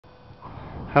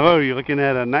Hello, you're looking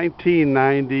at a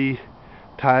 1990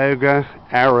 Tioga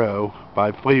Arrow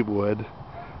by Fleetwood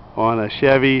on a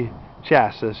Chevy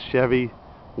chassis, Chevy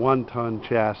 1-ton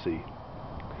chassis.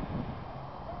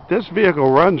 This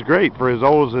vehicle runs great for as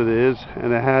old as it is,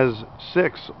 and it has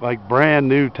 6 like brand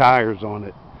new tires on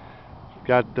it. It's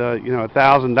got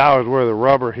 $1,000 worth of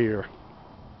rubber here.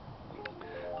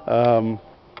 The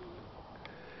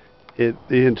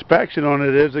inspection on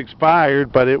it is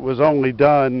expired, but it was only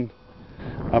done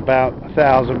about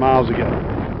 1,000 miles ago.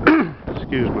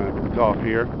 Excuse my cough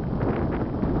here.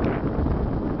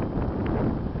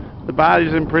 The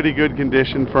body's in pretty good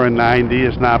condition for a 90.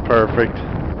 It's not perfect.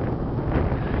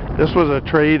 This was a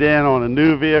trade-in on a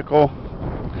new vehicle,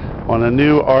 on a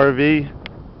new RV.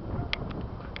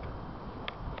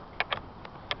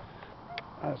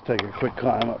 Let's take a quick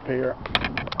climb up here.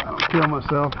 I'll kill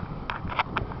myself.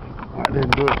 I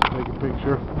didn't do it to take a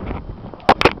picture.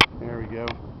 There we go.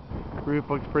 Roof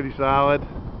looks pretty solid.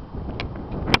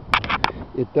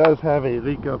 It does have a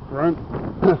leak up front,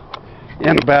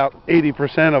 and about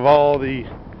 80% of all the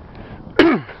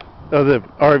of the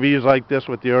RVs like this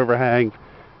with the overhang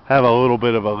have a little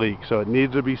bit of a leak, so it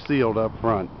needs to be sealed up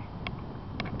front.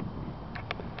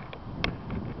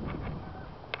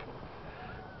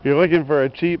 If you're looking for a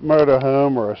cheap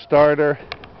motorhome or a starter,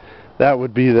 that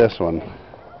would be this one.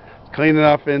 It's clean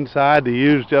enough inside to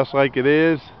use just like it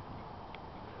is.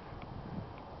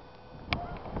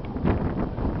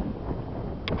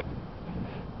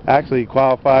 Actually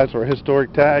qualifies for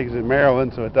historic tags in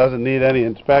Maryland, so it doesn't need any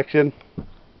inspection.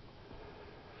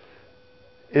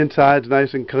 Inside's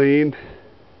nice and clean.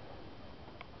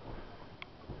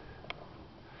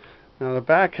 Now the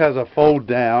back has a fold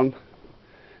down.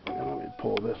 Let me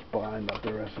pull this blind up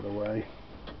the rest of the way.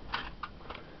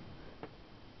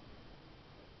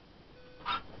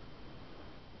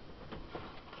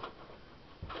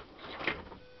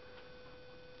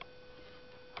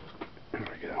 There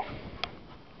we go.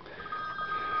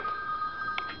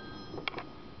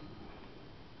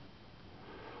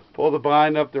 Pull the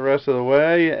blind up the rest of the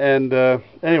way, and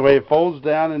anyway, it folds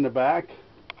down in the back.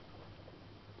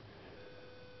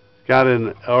 It's got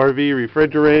an RV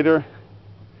refrigerator.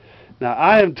 Now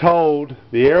I am told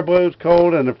the air blows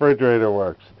cold and the refrigerator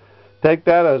works. Take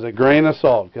that as a grain of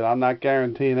salt, because I'm not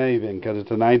guaranteeing anything, because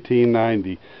it's a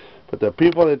 1990. But the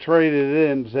people that traded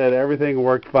it in said everything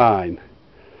worked fine.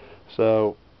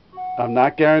 So I'm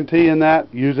not guaranteeing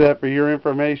that. Use that for your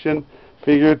information.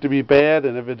 Figure it to be bad,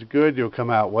 and if it's good, you'll come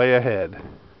out way ahead.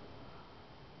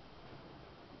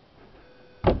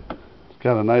 It's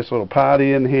got a nice little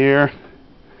potty in here.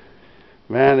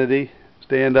 Vanity,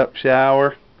 stand-up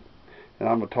shower. And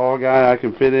I'm a tall guy, I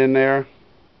can fit in there.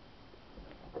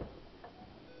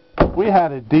 We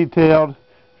had it detailed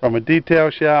from a detail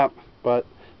shop, but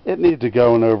it needs a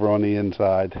going over on the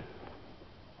inside.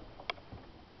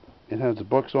 It has the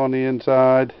books on the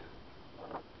inside.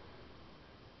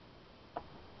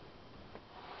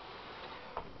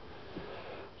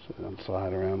 So don't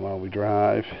slide around while we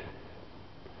drive.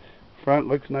 Front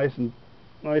looks nice and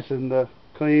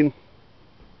clean.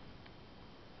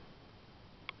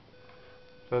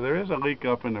 So there is a leak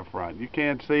up in the front. You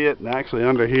can't see it, and actually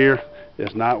under here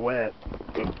it's not wet.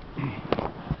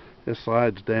 It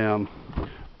slides down.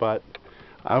 But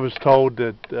I was told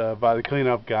that by the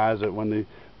cleanup guys that when they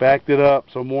backed it up,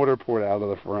 some water poured out of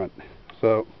the front.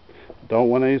 So don't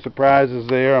want any surprises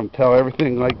there. I'm telling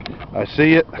everything like I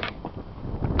see it.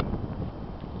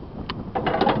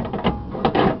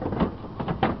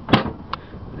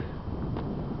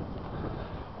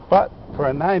 But for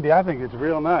a 90, I think it's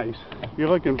real nice. If you're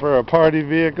looking for a party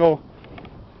vehicle,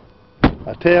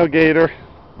 a tailgater,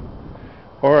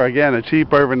 or again a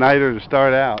cheap overnighter to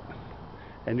start out,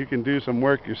 and you can do some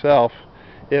work yourself,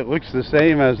 it looks the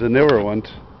same as the newer ones.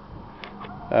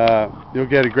 You'll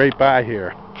get a great buy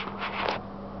here.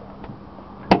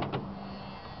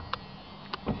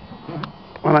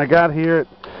 When I got here,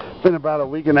 it's been about a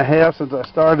week and a half since I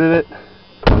started it.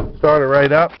 Started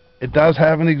right up. It does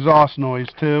have an exhaust noise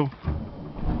too.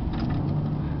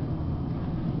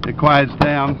 It quiets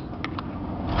down.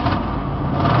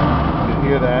 You can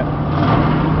hear that.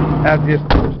 After you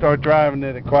start driving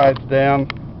it, it quiets down.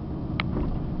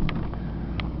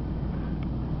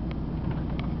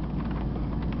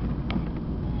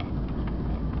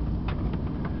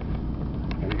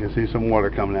 And you can see some water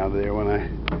coming out of there when I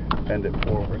bend it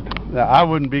forward. Now, I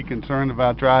wouldn't be concerned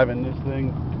about driving this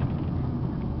thing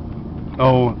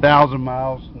 1,000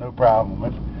 miles, no problem.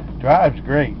 It drives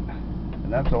great.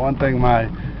 And that's the one thing my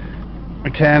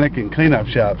mechanic and cleanup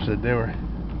shop said. They were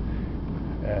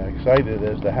excited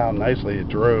as to how nicely it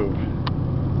drove.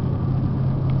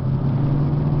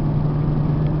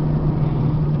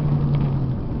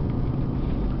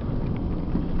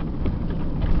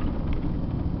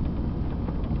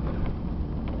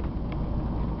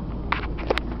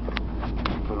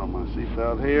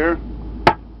 out here.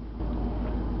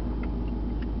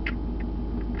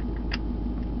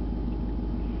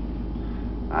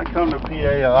 I come to PA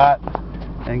a lot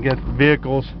and get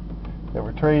vehicles that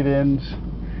were trade-ins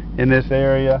in this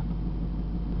area.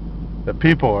 The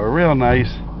people are real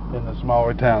nice in the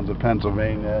smaller towns of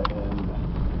Pennsylvania,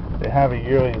 and they have a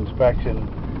yearly inspection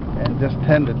and just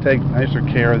tend to take nicer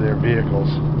care of their vehicles.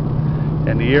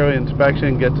 And the yearly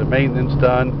inspection gets the maintenance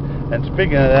done. And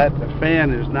speaking of that, the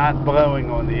fan is not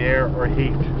blowing on the air or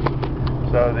heat.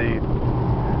 So the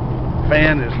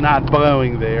fan is not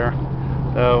blowing there.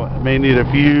 So it may need a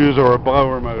fuse or a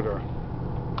blower motor.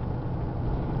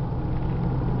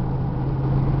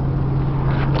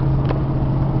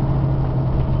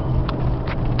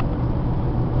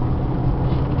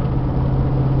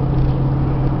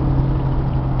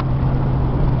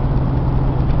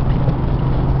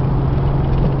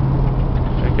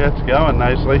 It gets going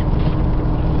nicely.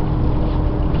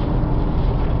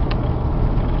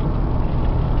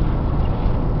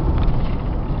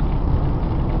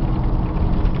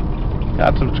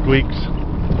 Got some squeaks,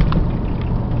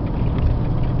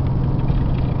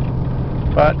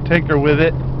 but take her with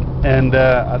it, and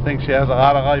I think she has a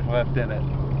lot of life left in it.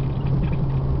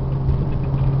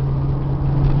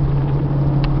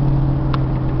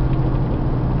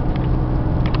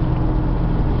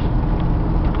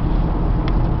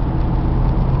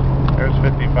 There's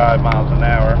 55 miles an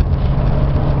hour.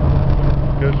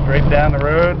 Go straight down the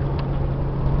road.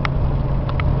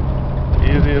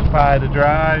 Easy as pie to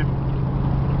drive.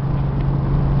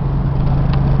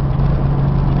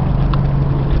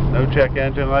 No check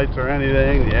engine lights or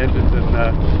anything. The engine's in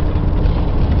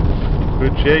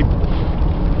good shape.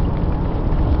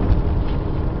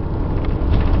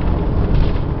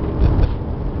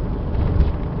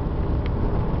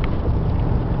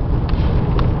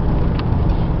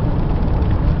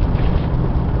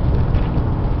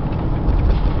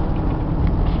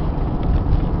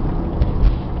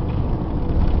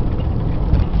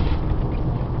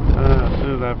 As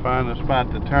soon as I find a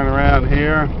spot to turn around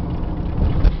here,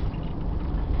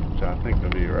 I think they'll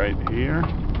be right here.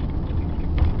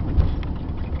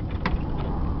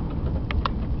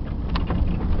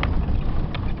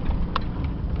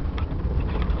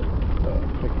 So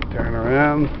quick turn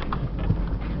around.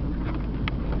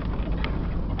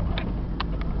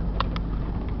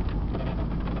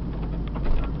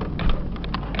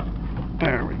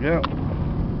 There we go.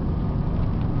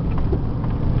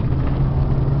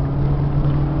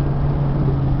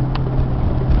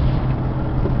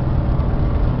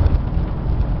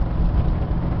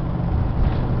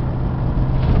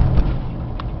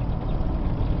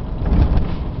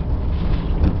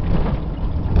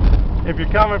 If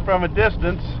you're coming from a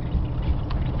distance,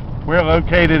 we're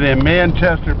located in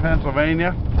Manchester,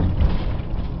 Pennsylvania.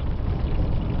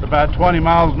 It's about 20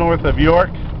 miles north of York.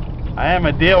 I am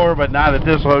a dealer, but not at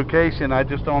this location. I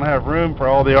just don't have room for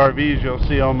all the RVs you'll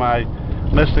see on my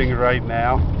listings right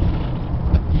now.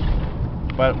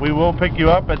 But we will pick you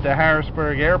up at the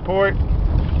Harrisburg Airport,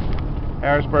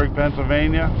 Harrisburg,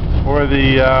 Pennsylvania, or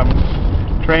the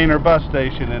train or bus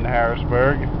station in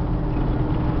Harrisburg.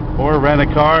 Or rent a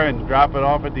car and drop it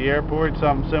off at the airport,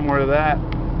 something similar to that.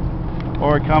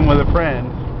 Or come with a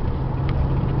friend.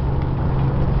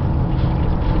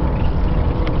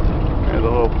 There's a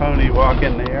little pony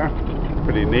walking there.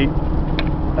 Pretty neat.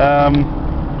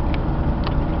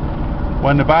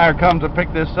 When the buyer comes to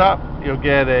pick this up, you'll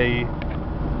get a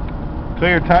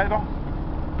clear title,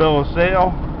 bill of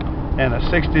sale, and a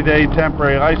 60-day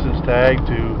temporary license tag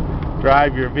to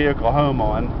drive your vehicle home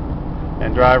on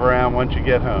and drive around once you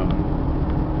get home.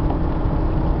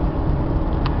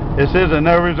 This is a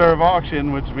no reserve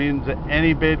auction, which means that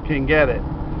any bid can get it.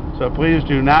 So please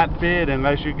do not bid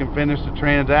unless you can finish the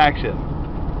transaction.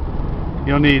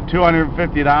 You'll need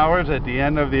 $250 at the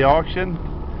end of the auction,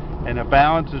 and the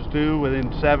balance is due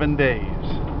within 7 days.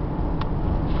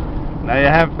 Now you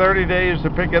have 30 days to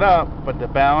pick it up, but the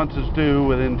balance is due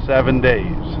within 7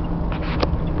 days.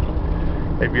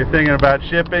 If you're thinking about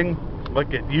shipping,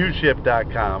 look at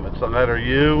uship.com. It's the letter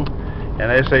U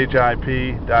and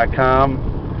ship.com.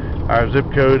 Our zip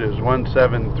code is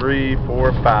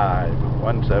 17345.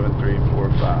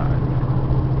 17345.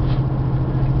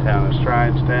 Town of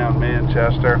Strinestown,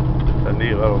 Manchester. It's a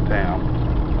neat little town.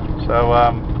 So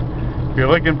if you're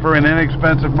looking for an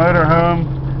inexpensive motorhome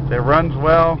that runs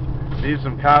well, needs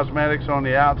some cosmetics on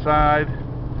the outside,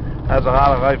 has a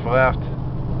lot of life left,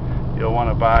 you'll want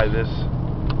to buy this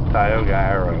Tioga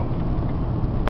Arrow.